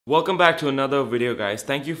Welcome back to another video, guys.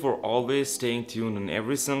 Thank you for always staying tuned in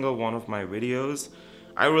every single one of my videos.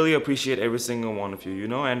 I really appreciate every single one of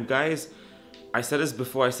you, and guys, I said this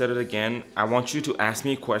before, I said it again. I want you to ask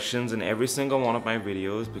me questions in every single one of my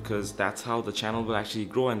videos because that's how the channel will actually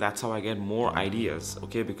grow and that's how I get more ideas,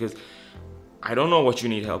 okay? Because I don't know what you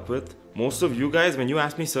need help with. Most of you guys, when you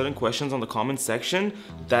ask me certain questions on the comment section,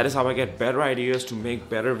 that is how I get better ideas to make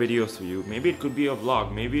better videos for you. Maybe it could be a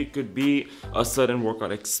vlog, maybe it could be a certain workout,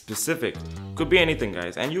 like specific. Could be anything,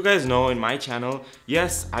 guys. And you guys know in my channel,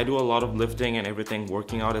 yes, I do a lot of lifting and everything.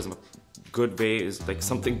 Working out is a good way, is like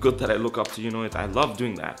something good that I look up to, I love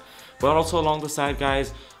doing that. But also along the side,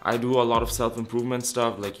 guys, I do a lot of self-improvement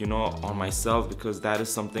stuff, like, on myself, because that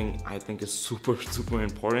is something I think is super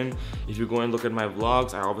important. If you go and look at my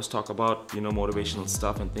vlogs, I always talk about, motivational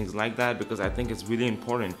stuff and things like that, because I think it's really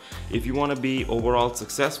important. If you want to be overall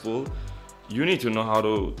successful, you need to know how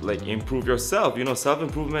to improve yourself.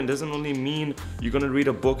 Self-improvement doesn't only mean you're gonna read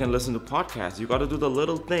a book and listen to podcasts. You gotta do the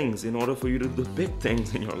little things in order for you to do the big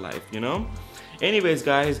things in your life, Anyways,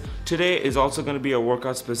 guys, today is also gonna be a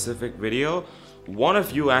workout specific video. One of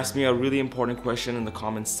you asked me a really important question in the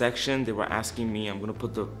comments section. They were asking me, I'm gonna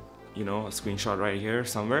put the, a screenshot right here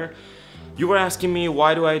somewhere. You were asking me,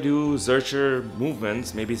 why do I do ZERCHER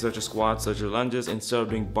movements, maybe ZERCHER squats, ZERCHER lunges, instead of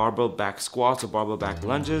doing barbell back squats or barbell back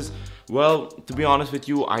lunges? Well, to be honest with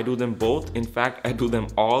you, I do them both. In fact, I do them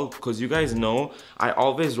all, because you guys know I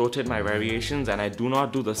always rotate my variations and I do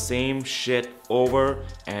not do the same shit over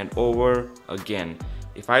and over again.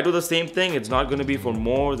 If I do the same thing, it's not going to be for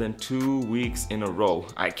more than 2 weeks in a row.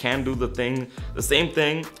 I can't do the same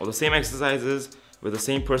thing or the same exercises with the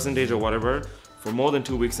same percentage or whatever for more than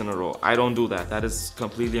 2 weeks in a row. I don't do that. That is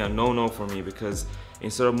completely a no-no for me, because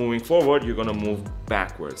instead of moving forward, you're gonna move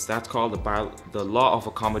backwards. That's called the law of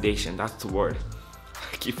accommodation. That's the word.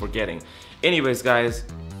 I keep forgetting. Anyways, guys,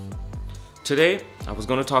 today I was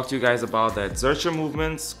gonna talk to you guys about that ZERCHER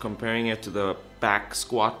movements, comparing it to the back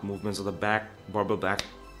squat movements or the back barbell back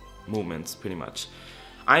movements, pretty much.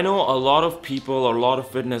 I know a lot of people or a lot of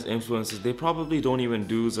fitness influencers, they probably don't even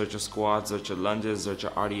do ZERCHER squats, ZERCHER lunges, ZERCHER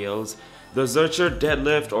RDLs. The ZERCHER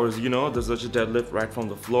deadlift, or the ZERCHER deadlift right from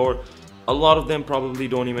the floor, a lot of them probably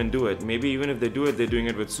don't even do it. Maybe even if they do it, they're doing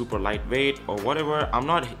it with super lightweight or whatever. I'm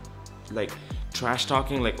not trash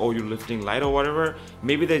talking oh, you're lifting light or whatever.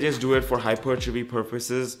 Maybe they just do it for hypertrophy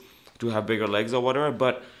purposes to have bigger legs or whatever.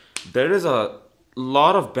 But there is a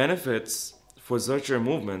lot of benefits for ZERCHER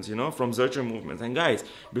movements, from ZERCHER movements. And guys,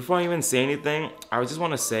 before I even say anything, I just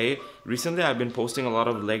want to say, recently I've been posting a lot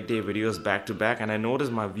of leg day videos back to back, and I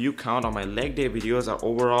noticed my view count on my leg day videos are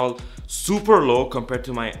overall super low compared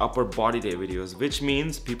to my upper body day videos, which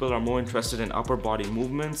means people are more interested in upper body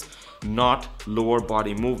movements, not lower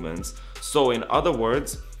body movements. So in other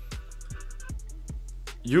words,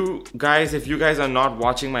 you guys, if you guys are not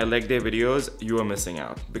watching my leg day videos, you are missing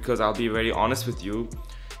out, because I'll be very honest with you.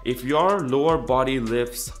 If your lower body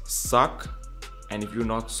lifts suck, and if you're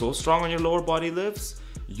not so strong on your lower body lifts,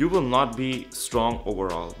 you will not be strong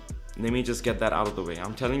overall. Let me just get that out of the way.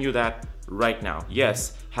 I'm telling you that right now.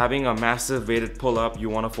 Yes, having a massive weighted pull-up, you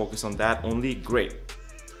want to focus on that only, great.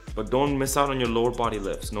 But don't miss out on your lower body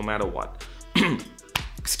lifts, no matter what.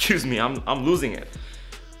 Excuse me, I'm losing it.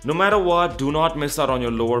 No matter what, do not miss out on your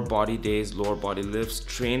lower body days, lower body lifts.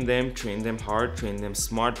 Train them hard, train them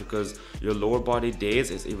smart, because your lower body days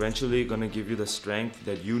is eventually gonna give you the strength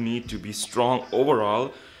that you need to be strong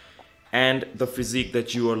overall, and the physique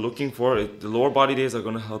that you are looking for. The lower body days are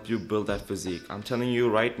gonna help you build that physique. I'm telling you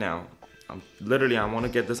right now. I wanna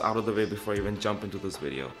get this out of the way before I even jump into this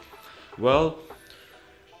video. Well,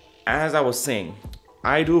 as I was saying,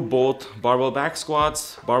 I do both barbell back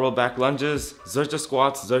squats, barbell back lunges, ZERCHER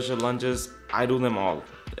squats, ZERCHER lunges. I do them all.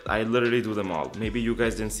 I literally do them all. Maybe you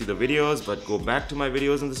guys didn't see the videos, but go back to my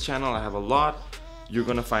videos on this channel. I have a lot. You're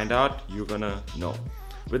gonna find out, you're gonna know.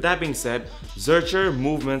 With that being said, ZERCHER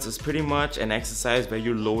movements is pretty much an exercise where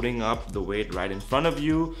you're loading up the weight right in front of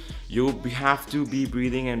you. You have to be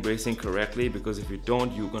breathing and bracing correctly, because if you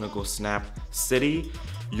don't, you're gonna go snap city.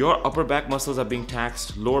 Your upper back muscles are being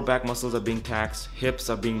taxed, lower back muscles are being taxed, hips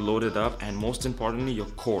are being loaded up, and most importantly, your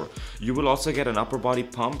core. You will also get an upper body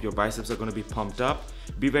pump. Your biceps are going to be pumped up.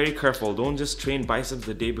 Be very careful. Don't just train biceps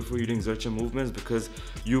the day before you're doing ZERCHER movements, because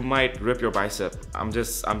you might rip your bicep. I'm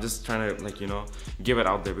just trying to give it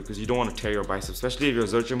out there, because you don't want to tear your bicep, especially if your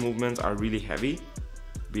ZERCHER movements are really heavy.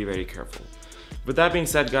 Be very careful. With that being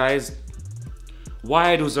said, guys,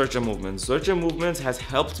 why I do ZERCHER movements? ZERCHER movements has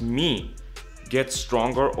helped me get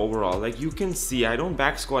stronger overall. You can see, I don't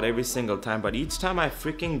back squat every single time, but each time I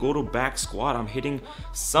freaking go to back squat, I'm hitting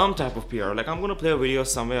some type of PR. I'm gonna play a video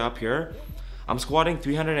somewhere up here. I'm squatting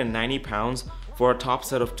 390 pounds for a top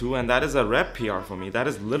set of 2, and that is a rep PR for me. That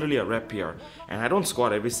is literally a rep PR. And I don't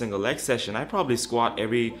squat every single leg session. I probably squat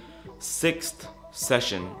every 6th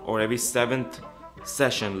session or every 7th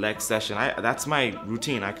session, leg session. That's my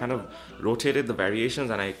routine. I kind of rotated the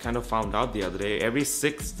variations, and I kind of found out the other day, every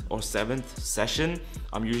 6th or 7th session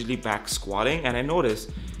I'm usually back squatting, and I notice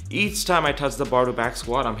each time I touch the bar to back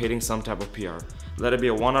squat, I'm hitting some type of PR. Let it be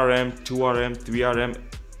a 1RM, 2RM, 3RM,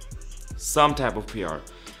 some type of PR.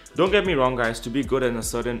 Don't get me wrong, guys, to be good in a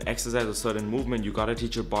certain exercise, a certain movement, you gotta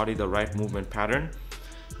teach your body the right movement pattern.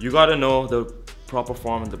 You gotta know the proper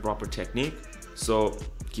form and the proper technique, so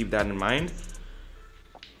keep that in mind.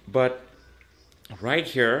 But right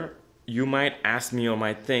here, you might ask me or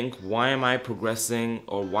might think, why am I progressing,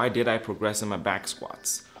 or why did I progress in my back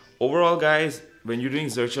squats? Overall, guys, when you're doing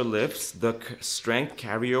ZERCHER lifts, the strength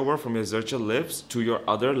carryover from your ZERCHER lifts to your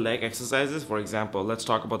other leg exercises, for example, let's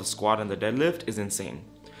talk about the squat and the deadlift, is insane.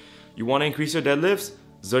 You want to increase your deadlifts?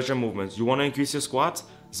 ZERCHER movements. You want to increase your squats?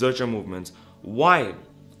 ZERCHER movements. Why?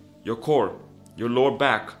 Your core, your lower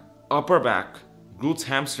back, upper back, glutes,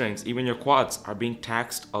 hamstrings, even your quads are being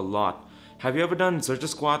taxed a lot. Have you ever done ZERCHER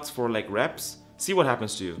squats for like reps? See what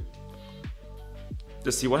happens to you.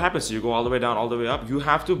 Just see what happens to you. Go all the way down, all the way up. You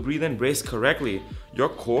have to breathe and brace correctly. Your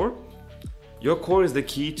core is the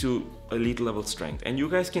key to elite level strength. And you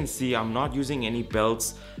guys can see I'm not using any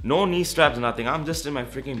belts, no knee straps, nothing. I'm just in my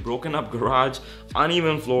freaking broken up garage,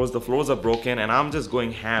 uneven floors. The floors are broken, and I'm just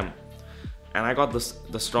going ham. And I got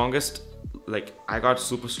the strongest, like I got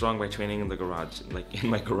super strong by training in the garage, like in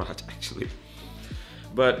my garage actually.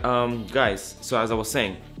 But guys, so as I was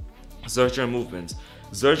saying, ZERCHER movements.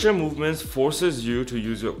 ZERCHER movements forces you to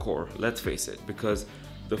use your core, let's face it, because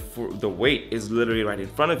the weight is literally right in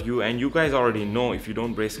front of you, and you guys already know if you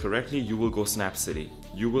don't brace correctly, you will go snap city.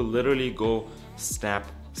 You will literally go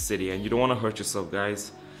snap city, and you don't want to hurt yourself,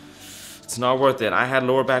 guys. It's not worth it. I had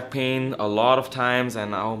lower back pain a lot of times,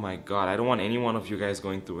 and oh my god, I don't want any one of you guys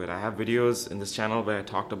going through it. I have videos in this channel where I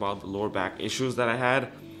talked about the lower back issues that I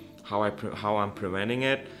had, how I'm preventing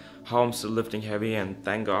it, how I'm still lifting heavy, and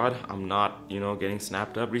thank god I'm not, getting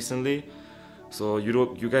snapped up recently. So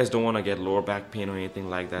you guys don't want to get lower back pain or anything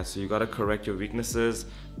like that. So you got to correct your weaknesses.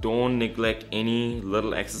 Don't neglect any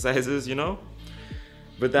little exercises,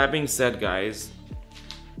 But that being said, guys,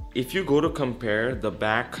 if you go to compare the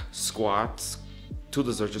back squats to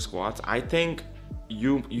the ZERCHER squats, I think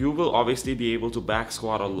you will obviously be able to back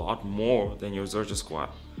squat a lot more than your ZERCHER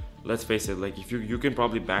squat. Let's face it, like if you can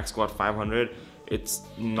probably back squat 500, it's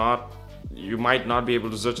not, you might not be able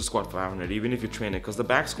to ZERCHER squat 500 even if you train it, because the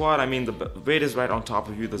back squat, I mean, the weight is right on top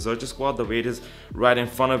of you. The ZERCHER squat, the weight is right in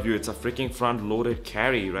front of you. It's a freaking front loaded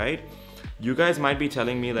carry, right? You guys might be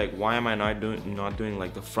telling me like, why am I not doing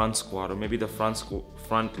like the front squat, or maybe the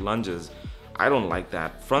front lunges? I don't like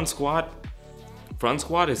that. Front squat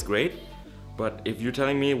is great, but if you're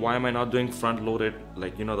telling me why am I not doing front loaded,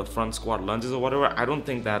 like the front squat lunges or whatever, I don't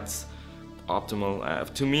think that's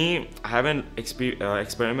optimal. To me, I haven't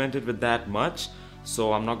experimented with that much,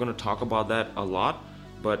 so I'm not going to talk about that a lot.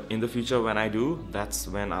 But in the future, when I do, that's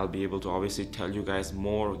when I'll be able to obviously tell you guys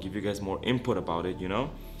more, give you guys more input about it,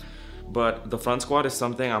 But the front squat is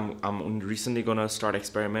something I'm recently gonna start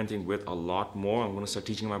experimenting with a lot more. I'm gonna start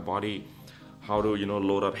teaching my body how to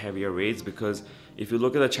load up heavier weights, because if you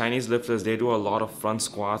look at the Chinese lifters, they do a lot of front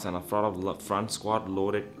squats and a lot of front squat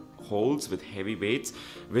loaded holds with heavy weights,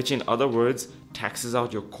 which in other words taxes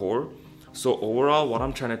out your core. So overall, what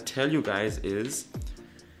I'm trying to tell you guys is,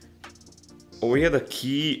 over here the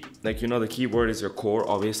key, the key word is your core,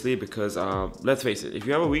 obviously, because let's face it, if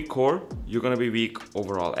you have a weak core, you're gonna be weak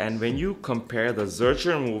overall. And when you compare the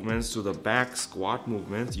ZERCHER movements to the back squat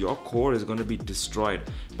movements, your core is gonna be destroyed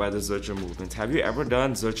by the ZERCHER movements. Have you ever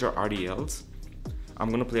done ZERCHER RDLs?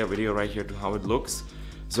 I'm gonna play a video right here to how it looks.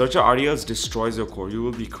 ZERCHER RDLs destroys your core. You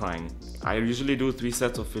will be crying. I usually do 3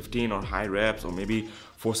 sets of 15 or high reps, or maybe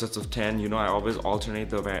 4 sets of 10. I always alternate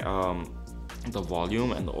the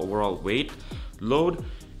volume and the overall weight load.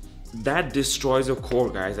 That destroys your core,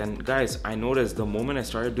 guys. And guys, I noticed the moment I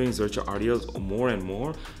started doing ZERCHER RDLs more and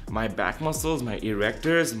more, my back muscles, my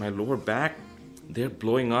erectors, my lower back, they're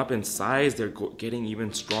blowing up in size. They're getting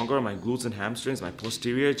even stronger. My glutes and hamstrings, my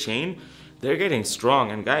posterior chain, they're getting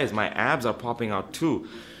strong. And guys, my abs are popping out too,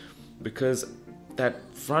 because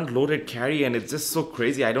that front loaded carry, and it's just so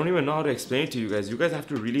crazy. I don't even know how to explain it to you guys. You guys have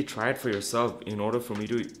to really try it for yourself in order for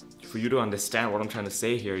you to understand what I'm trying to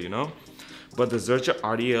say here, But the ZERCHER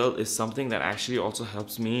RDL is something that actually also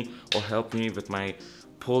helped me with my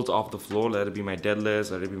pulls off the floor, let it be my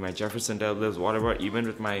deadlifts, let it be my Jefferson deadlifts, whatever, even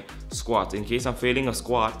with my squats. In case I'm failing a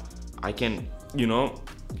squat, I can,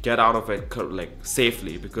 get out of it like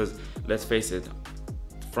safely, because let's face it,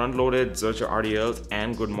 front loaded ZERCHER RDLs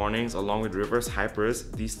and good mornings along with reverse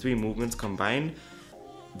hypers, these three movements combined,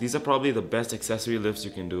 these are probably the best accessory lifts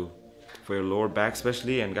you can do for your lower back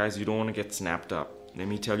especially. And guys, you don't want to get snapped up. Let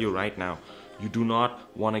me tell you right now, you do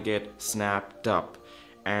not want to get snapped up.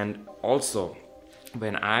 And also,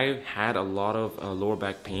 when I had a lot of lower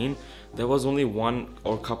back pain, there was only one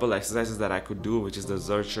or couple exercises that I could do, which is the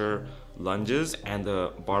ZERCHER lunges and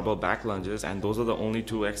the barbell back lunges, and those are the only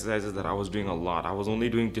two exercises that I was doing a lot. I was only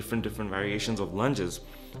doing different variations of lunges,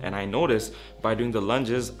 and I noticed by doing the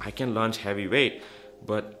lunges I can lunge heavy weight.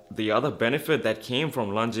 But the other benefit that came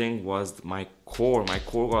from lunging was my core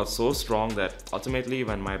got so strong that ultimately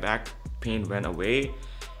when my back pain went away,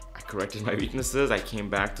 I corrected my weaknesses, I came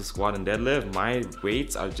back to squat and deadlift, my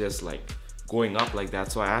weights are just like going up like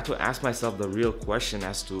that. So I had to ask myself the real question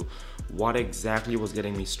as to what exactly was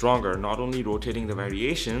getting me stronger, not only rotating the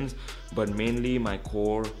variations, but mainly my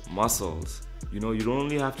core muscles. You know, you don't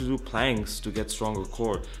only have to do planks to get stronger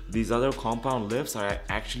core. These other compound lifts are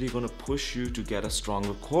actually going to push you to get a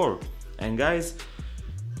stronger core. And guys,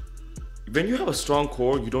 when you have a strong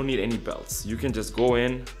core, you don't need any belts. You can just go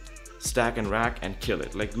in, stack and rack and kill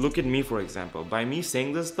it. Like, look at me, for example. By me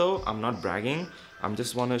saying this though, I'm not bragging. I'm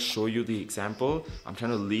just want to show you the example. I'm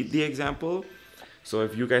trying to lead the example. So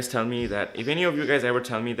if you guys tell me that, if any of you guys ever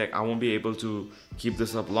tell me that I won't be able to keep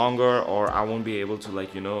this up longer, or I won't be able to,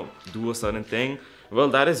 like, you know, do a certain thing, well,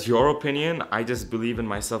 that is your opinion. I just believe in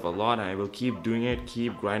myself a lot, and I will keep doing it,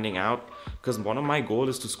 keep grinding out, because one of my goals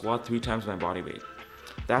is to squat 3 times my body weight.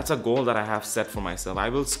 That's a goal that I have set for myself. I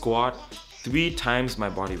will squat 3 times my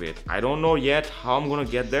body weight. I don't know yet how I'm gonna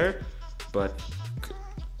get there, but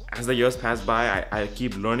as the years pass by, I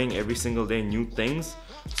keep learning every single day new things.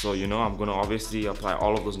 So, you know, I'm gonna obviously apply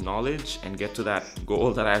all of those knowledge and get to that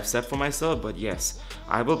goal that I've set for myself. But yes,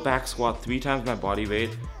 I will back squat 3 times my body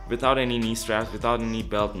weight without any knee straps, without any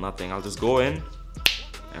belt, nothing. I'll just go in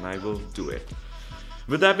and I will do it.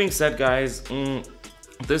 With that being said, guys,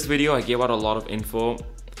 this video I gave out a lot of info,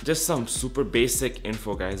 just some super basic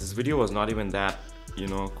info, guys. This video was not even that, you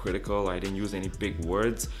know, critical. I didn't use any big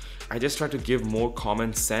words. I just tried to give more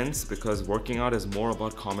common sense, because working out is more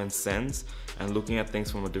about common sense and looking at things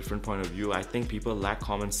from a different point of view. I think people lack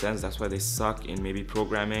common sense. That's why they suck in maybe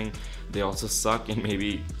programming. They also suck in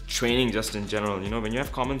maybe training just in general. You know, when you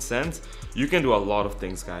have common sense, you can do a lot of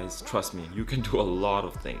things, guys. Trust me, you can do a lot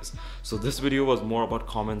of things. So this video was more about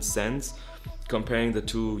common sense, comparing the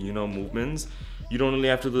two, you know, movements. You don't really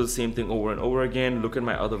have to do the same thing over and over again. Look at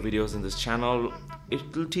my other videos in this channel.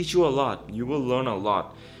 It will teach you a lot. You will learn a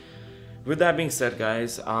lot. With that being said,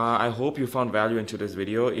 guys, I hope you found value in today's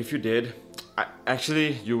video. If you did,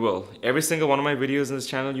 actually you will. Every single one of my videos in this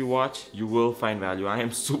channel you watch, you will find value. I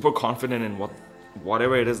am super confident in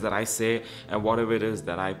whatever it is that I say and whatever it is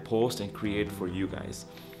that I post and create for you guys.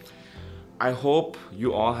 I hope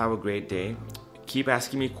you all have a great day. Keep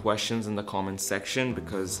asking me questions in the comment section,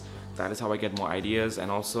 because that is how I get more ideas, and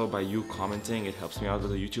also by you commenting, it helps me out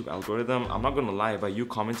with the YouTube algorithm. I'm not gonna lie, by you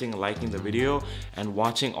commenting, liking the video, and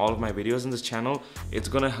watching all of my videos in this channel, it's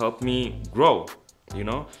gonna help me grow. You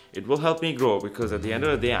know, it will help me grow, because at the end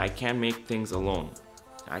of the day, I can't make things alone.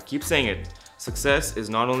 I keep saying it. Success is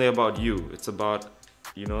not only about you, it's about,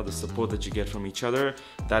 you know, the support that you get from each other.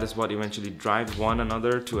 That is what eventually drives one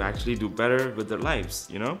another to actually do better with their lives,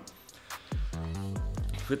 you know?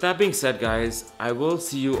 With that being said, guys, I will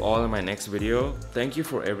see you all in my next video. Thank you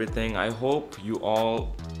for everything. I hope you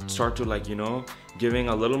all start to, like, you know, giving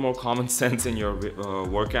a little more common sense in your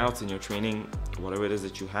workouts, in your training, whatever it is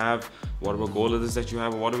that you have, whatever goal it is that you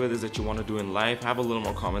have, whatever it is that you want to do in life. Have a little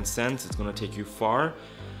more common sense. It's going to take you far.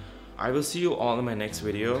 I will see you all in my next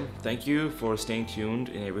video. Thank you for staying tuned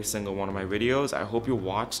in every single one of my videos. I hope you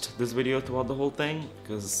watched this video throughout the whole thing,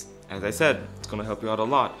 because as I said, it's gonna help you out a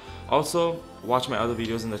lot. Also, watch my other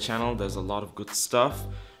videos in the channel. There's a lot of good stuff.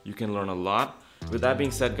 You can learn a lot. With that being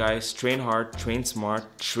said, guys, train hard, train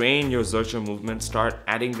smart, train your ZERCHER movements. Start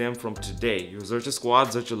adding them from today. Your ZERCHER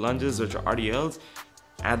squats, ZERCHER lunges, ZERCHER RDLs,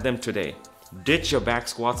 add them today. Ditch your back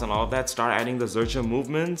squats and all of that. Start adding the ZERCHER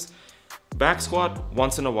movements. Back squat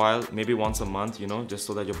once in a while, maybe once a month, you know, just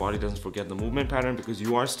so that your body doesn't forget the movement pattern, because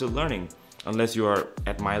you are still learning. Unless you are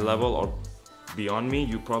at my level or beyond me,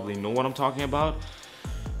 you probably know what I'm talking about.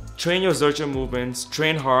 Train your ZERCHER movements,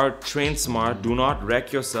 train hard, train smart, do not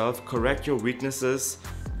wreck yourself, correct your weaknesses,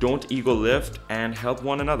 don't ego lift, and help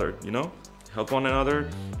one another, you know? Help one another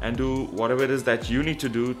and do whatever it is that you need to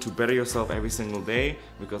do to better yourself every single day,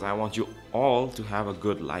 because I want you all to have a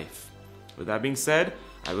good life. With that being said,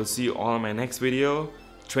 I will see you all in my next video.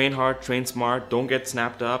 Train hard, train smart, don't get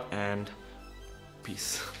snapped up, and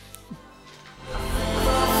Peace.